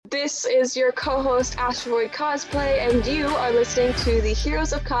This is your co-host Asteroid Cosplay, and you are listening to the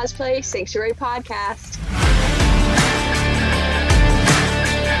Heroes of Cosplay Sanctuary podcast.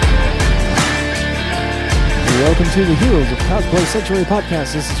 Welcome to the Heroes of Cosplay Sanctuary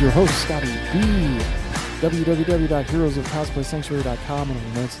podcast. This is your host, Scotty B. www.heroesofcosplaysanctuary.com, and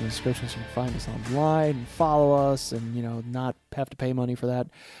in the notes in the description so you can find us online and follow us and, not have to pay money for that.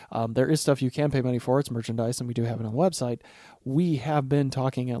 There is stuff you can pay money for. It's merchandise, and we do have it on the website. We have been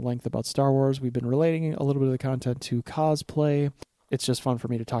talking at length about Star Wars. We've been relating a little bit of the content to cosplay. It's just fun for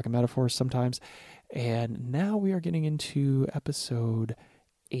me to talk in metaphors sometimes. And now we are getting into episode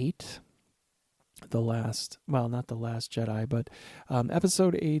 8. Not the Last Jedi, but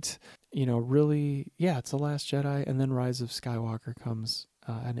episode 8, it's The Last Jedi, and then Rise of Skywalker comes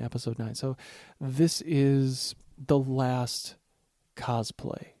in episode 9. So this is the last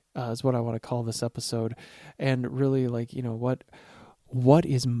cosplay, is what I want to call this episode. And really, what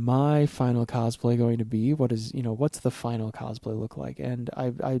is my final cosplay going to be? What's the final cosplay look like? And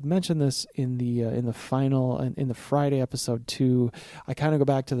I mentioned this in the Friday episode 2. I kind of go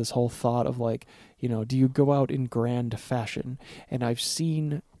back to this whole thought of do you go out in grand fashion? And I've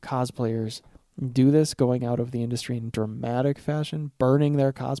seen cosplayers do this, going out of the industry in dramatic fashion, burning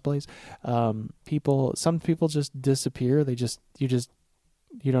their cosplays. Some people just disappear. You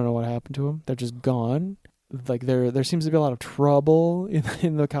don't know what happened to them. They're just gone. There seems to be a lot of trouble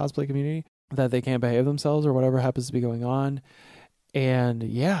in the cosplay community, that they can't behave themselves or whatever happens to be going on. And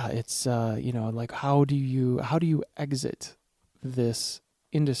yeah, it's how do you exit this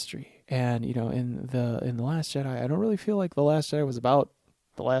industry? And in the Last Jedi, I don't really feel like The Last Jedi was about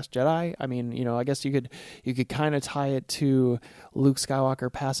The Last Jedi. I mean, I guess you could kind of tie it to Luke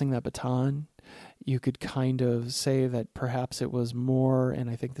Skywalker passing that baton. You could kind of say that perhaps it was more, and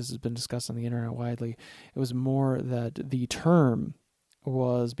I think this has been discussed on the internet widely, it was more that the term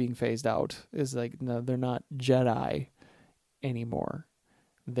was being phased out. Is no, they're not Jedi anymore.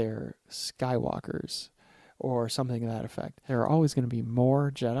 They're Skywalkers, or something to that effect. There are always going to be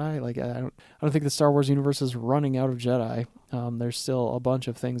more Jedi. I don't think the Star Wars universe is running out of Jedi. There's still a bunch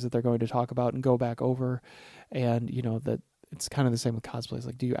of things that they're going to talk about and go back over, and that. It's kind of the same with cosplays.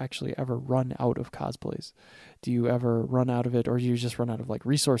 Do you actually ever run out of cosplays? Do you ever run out of it, or do you just run out of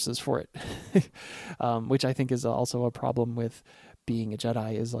resources for it? Which I think is also a problem with being a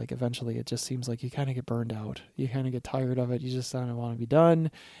Jedi, is eventually it just seems like you kind of get burned out. You kind of get tired of it. You just kind of want to be done.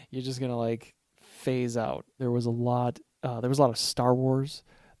 You're just going to phase out. There was a lot of Star Wars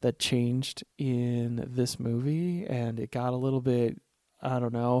that changed in this movie, and it got a little bit, I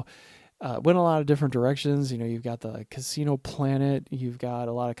don't know, went a lot of different directions. You've got the casino planet. You've got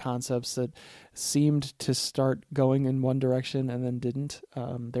a lot of concepts that seemed to start going in one direction and then didn't.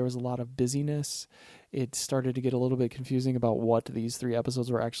 There was a lot of busyness. It started to get a little bit confusing about what these 3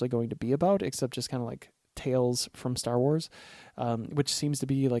 episodes were actually going to be about, except just kind of tales from Star Wars, which seems to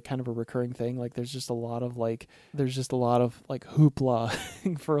be kind of a recurring thing. There's just a lot of hoopla,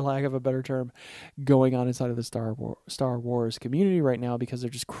 for lack of a better term, going on inside of the Star Wars community right now, because they're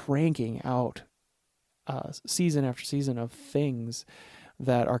just cranking out season after season of things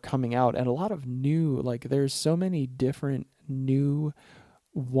that are coming out, and a lot of new, there's so many different new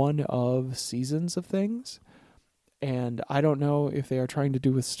one-of seasons of things. And I don't know if they are trying to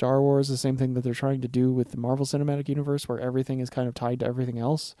do with Star Wars the same thing that they're trying to do with the Marvel Cinematic Universe, where everything is kind of tied to everything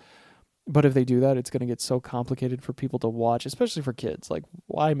else. But if they do that, it's going to get so complicated for people to watch, especially for kids.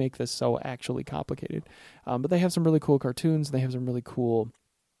 Why make this so actually complicated? But they have some really cool cartoons. And they have some really cool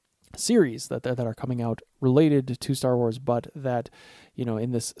series that are coming out related to Star Wars, but that,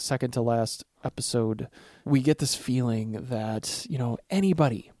 in this second to last episode, we get this feeling that,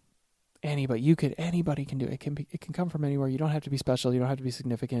 anybody can do it. It can come from anywhere. You don't have to be special. You don't have to be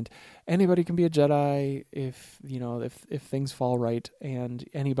significant. Anybody can be a Jedi if things fall right, and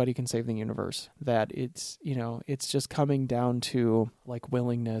anybody can save the universe. That it's just coming down to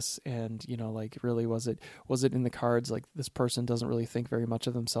willingness, and really was it in the cards, this person doesn't really think very much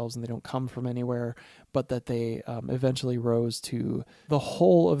of themselves and they don't come from anywhere, but that they eventually rose to the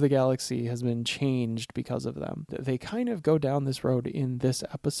whole of the galaxy has been changed because of them. They kind of go down this road in this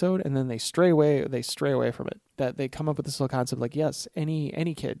episode, and then they stray away from it. That they come up with this little concept yes,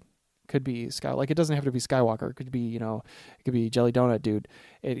 any kid could be it doesn't have to be Skywalker. It could be, it could be Jelly Donut Dude.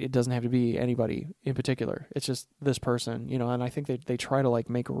 It doesn't have to be anybody in particular. It's just this person, and I think they try to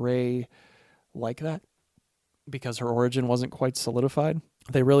make Rey like that, because her origin wasn't quite solidified.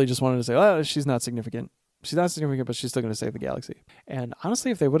 They really just wanted to say, she's not significant. She's not significant, but she's still going to save the galaxy. And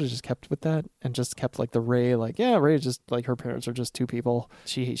honestly, if they would have just kept with that and just kept the Rey, Rey is just her parents are just 2 people.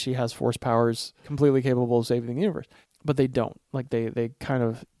 She has force powers, completely capable of saving the universe. but they don't. Like they kind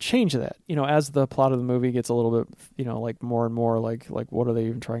of change that, as the plot of the movie gets a little bit, like more and more like what are they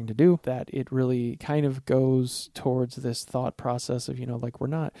even trying to do? That it really kind of goes towards this thought process of, like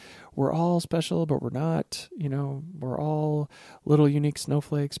we're all special, but we're not, we're all little unique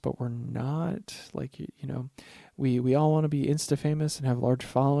snowflakes, but we're not like, we all want to be Insta famous and have large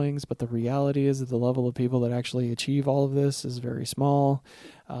followings, but the reality is that the level of people that actually achieve all of this is very small.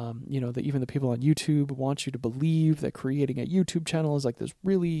 That even the people on YouTube want you to believe that creating a YouTube channel is like this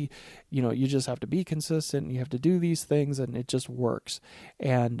really, you just have to be consistent and you have to do these things and it just works.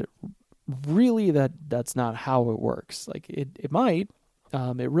 And really that's not how it works. Like it might.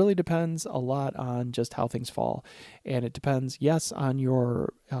 It really depends a lot on just how things fall. And it depends, yes, on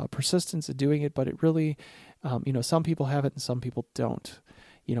your persistence in doing it, but it really, some people have it and some people don't.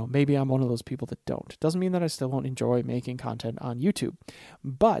 Maybe I'm one of those people that don't. Doesn't mean that I still won't enjoy making content on YouTube.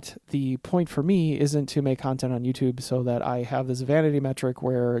 But the point for me isn't to make content on YouTube so that I have this vanity metric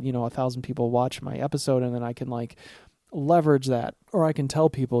where, 1,000 people watch my episode and then I can leverage that, or I can tell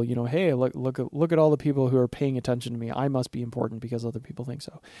people, hey, look at all the people who are paying attention to me. I must be important because other people think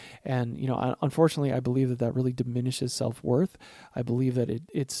so. And unfortunately, I believe that really diminishes self-worth. I believe that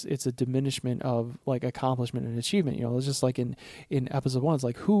it's a diminishment of accomplishment and achievement. It's just like in episode 1, it's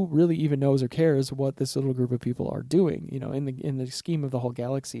like who really even knows or cares what this little group of people are doing? In the scheme of the whole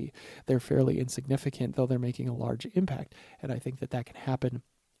galaxy, they're fairly insignificant, though they're making a large impact. And I think that can happen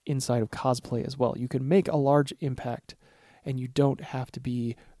inside of cosplay as well. You can make a large impact and you don't have to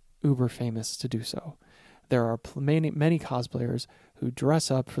be uber famous to do so. There are many cosplayers who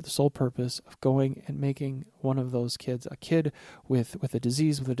dress up for the sole purpose of going and making one of those kids, a kid with a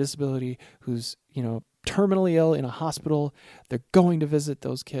disease, with a disability, who's, terminally ill in a hospital. They're going to visit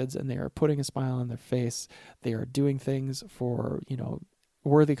those kids and they are putting a smile on their face. They are doing things for,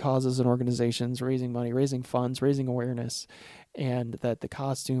 worthy causes and organizations, raising money, raising funds, raising awareness, and that the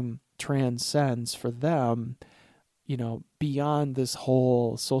costume transcends for them, beyond this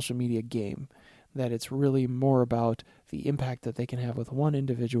whole social media game, that it's really more about the impact that they can have with one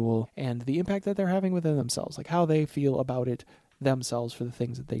individual and the impact that they're having within themselves, like how they feel about it themselves for the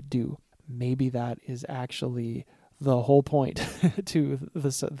things that they do. Maybe that is actually the whole point to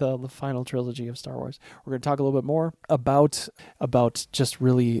the final trilogy of Star Wars. We're going to talk a little bit more about just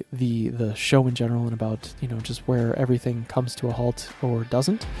really the show in general and about, just where everything comes to a halt or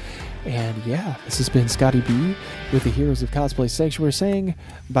doesn't. And yeah, this has been Scotty B with the Heroes of Cosplay Sanctuary saying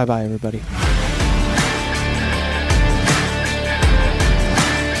bye-bye, everybody.